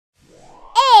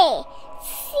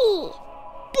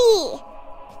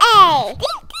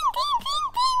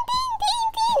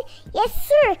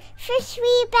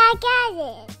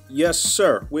Yes,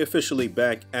 sir. We're officially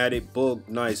back at it. Boog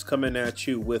Nice coming at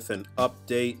you with an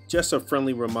update. Just a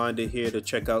friendly reminder here to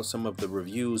check out some of the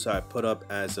reviews I put up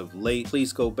as of late.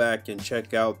 Please go back and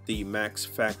check out the Max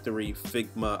Factory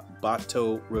Figma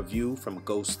Bato review from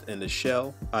Ghost in the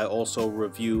Shell. I also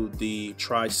reviewed the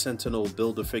Tri-Sentinel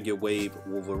Build-A-Figure Wave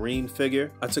Wolverine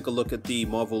figure. I took a look at the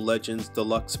Marvel Legends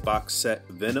Deluxe box set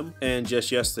Venom. And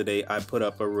just yesterday, I put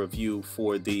up a review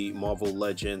for the Marvel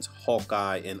Legends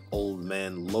Hawkeye and Old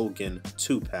Man Logan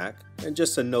 2-pack. And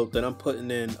just a note that I'm putting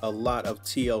in a lot of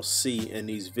TLC in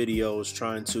these videos,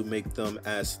 trying to make them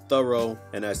as thorough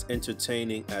and as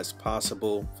entertaining as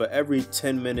possible. For every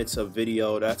 10 minutes of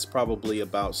video, that's probably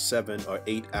about 7 or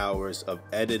 8 hours of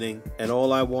editing. And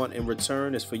all I want in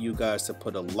return is for you guys to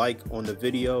put a like on the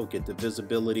video, get the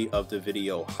visibility of the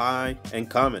video high, and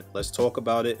comment. Let's talk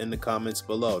about it in the comments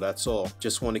below. That's all.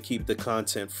 Just want to keep the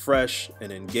content fresh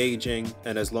and engaging.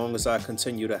 And as long as I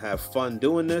continue to have fun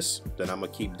doing this, then I'm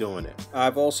gonna keep doing it.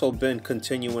 I've also been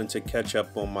continuing to catch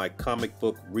up on my comic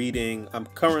book reading. I'm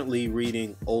currently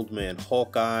reading Old Man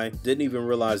Hawkeye. Didn't even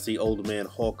realize the Old Man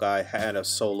Hawkeye had a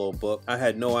solo book. I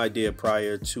had no idea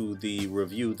prior to the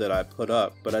review that I put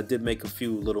up, but I did make a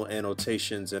few little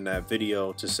annotations in that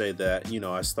video to say that, you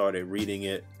know, I started reading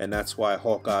it, and that's why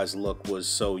Hawkeye's look was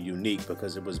so unique,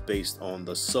 because it was based on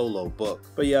the solo book.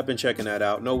 But yeah, I've been checking that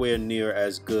out. Nowhere near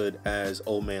as good as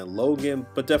Old Man Logan,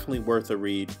 but definitely worth a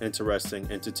read. Interesting,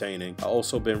 entertaining. I've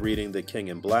also been reading The King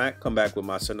in Black. Come back with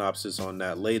my synopsis on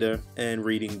that later. And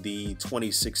reading the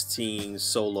 2016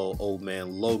 solo Old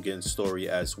Man Logan story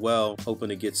as well. Hoping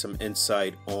to get some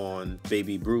insight on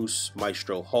Baby Bruce,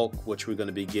 Maestro HULK, which we're going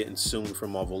to be getting soon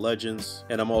from Marvel Legends.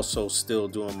 And I'm also still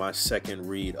doing my second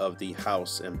read of the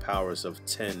House and Powers of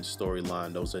 10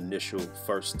 storyline, those initial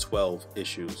first 12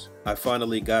 issues. I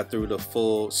finally got through the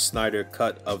full Snyder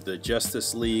cut of the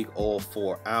Justice League, all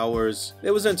 4 hours.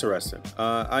 It was interesting.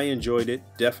 I enjoyed it.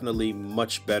 Definitely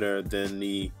much better than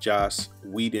the Joss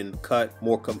Whedon cut,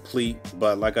 more complete,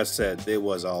 but like I said, there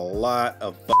was a lot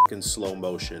of fucking slow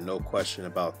motion, no question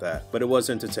about that, but it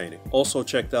was entertaining. Also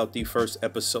checked out the first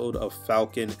episode of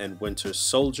Falcon and Winter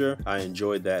Soldier. I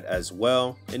enjoyed that as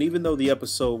well, and even though the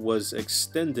episode was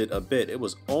extended a bit, it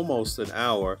was almost an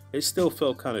hour, it still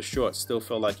felt kind of short, still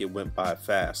felt like it went by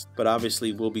fast. But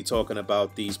obviously we'll be talking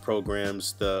about these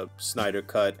programs, the Snyder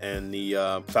cut and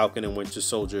the Falcon and Winter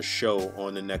Soldier show,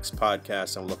 on the next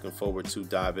podcast. I'm looking forward to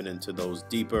diving into those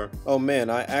deeper. Oh man,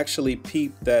 I actually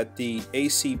peeped that the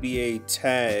ACBA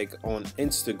tag on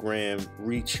Instagram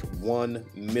reached 1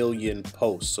 million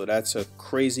posts, so that's a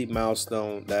crazy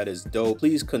milestone. That is dope.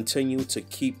 Please continue to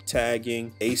keep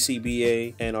tagging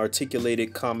ACBA and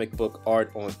Articulated Comic Book Art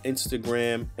on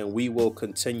Instagram, and we will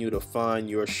continue to find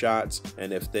your shots,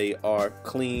 and if they are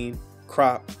clean,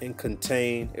 crop and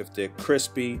contain, if they're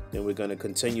crispy, then we're going to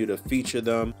continue to feature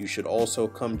them. You should also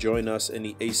come join us in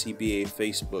the ACBA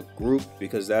Facebook group,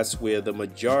 because that's where the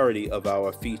majority of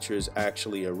our features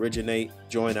actually originate.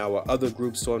 Join our other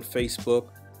groups on Facebook,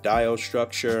 Dial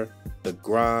Structure, The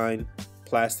Grind,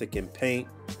 Plastic and Paint,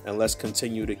 and let's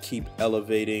continue to keep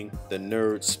elevating the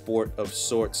nerd sport of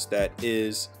sorts that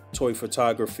is toy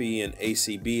photography and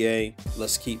ACBA.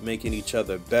 Let's keep making each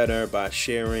other better by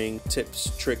sharing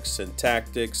tips, tricks, and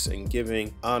tactics, and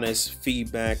giving honest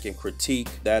feedback and critique.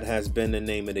 That has been the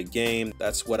name of the game.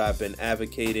 That's what I've been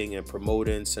advocating and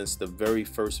promoting since the very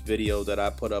first video that I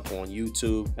put up on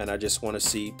YouTube, and I just want to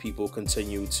see people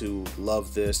continue to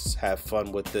love this, have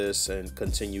fun with this, and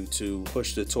continue to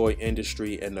push the toy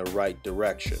industry in the right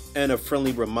direction. And a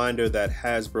friendly reminder that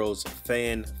Hasbro's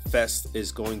Fan Fest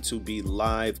is going to be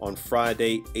live on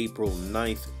Friday, April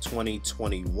 9th,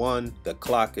 2021. The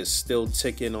clock is still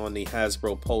ticking on the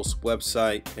Hasbro Pulse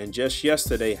website, and just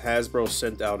yesterday Hasbro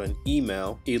sent out an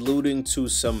email alluding to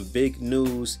some big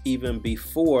news even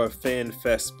before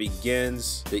FanFest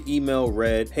begins. The email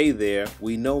read, "Hey there,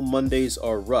 we know Mondays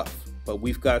are rough, but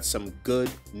we've got some good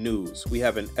news. We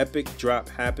have an epic drop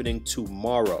happening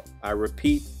tomorrow. I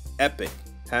repeat, epic.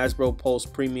 Hasbro Pulse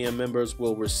Premium members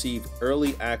will receive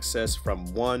early access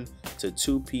from 1 to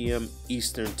 2 p.m.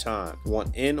 Eastern Time.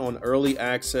 Want in on early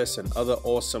access and other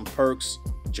awesome perks?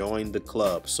 Join the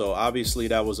club." So obviously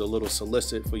that was a little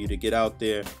solicit for you to get out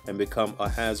there and become a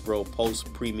Hasbro Pulse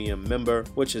Premium member,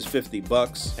 which is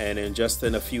 $50. And in just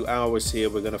in a few hours here,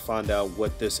 we're going to find out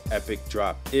what this epic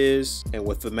drop is. And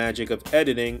with the magic of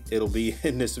editing, it'll be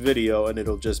in this video and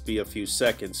it'll just be a few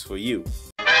seconds for you.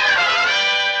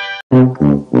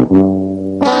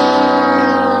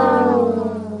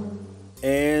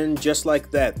 And just like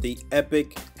that, the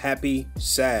epic, happy,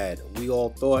 sad. We all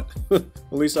thought, at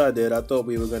least I did, I thought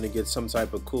we were going to get some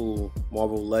type of cool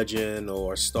Marvel Legend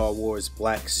or Star Wars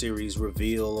Black Series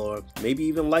reveal, or maybe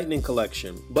even Lightning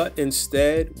Collection. But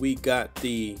instead, we got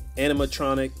the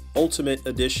animatronic Ultimate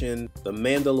Edition, the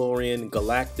Mandalorian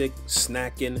Galactic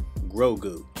Snackin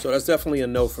Grogu. So that's definitely a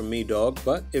no from me, dog.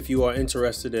 But if you are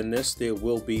interested in this, there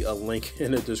will be a link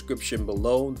in the description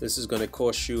below. This is going to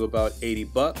cost you about 80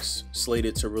 bucks,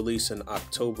 slated to release in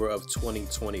October of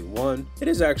 2021. It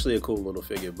is actually a cool little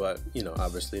figure, but you know,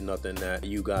 obviously nothing that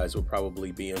you guys will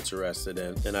probably be interested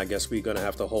in. And I guess we're going to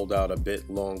have to hold out a bit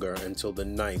longer until the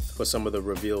 9th for some of the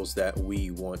reveals that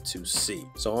we want to see.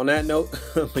 So on that note,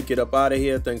 I'm gonna get up out of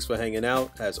here. Thanks for hanging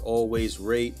out. As always,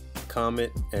 rate,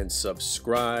 comment, and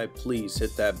subscribe. Please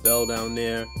hit that bell down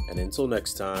there. And until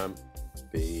next time,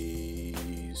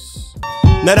 peace.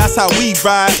 Now that's how we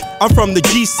ride. I'm from the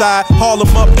G side, Harlem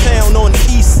uptown on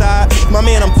the east side. My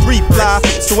man, I'm 3 fly,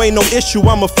 so ain't no issue,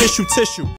 I'm official tissue.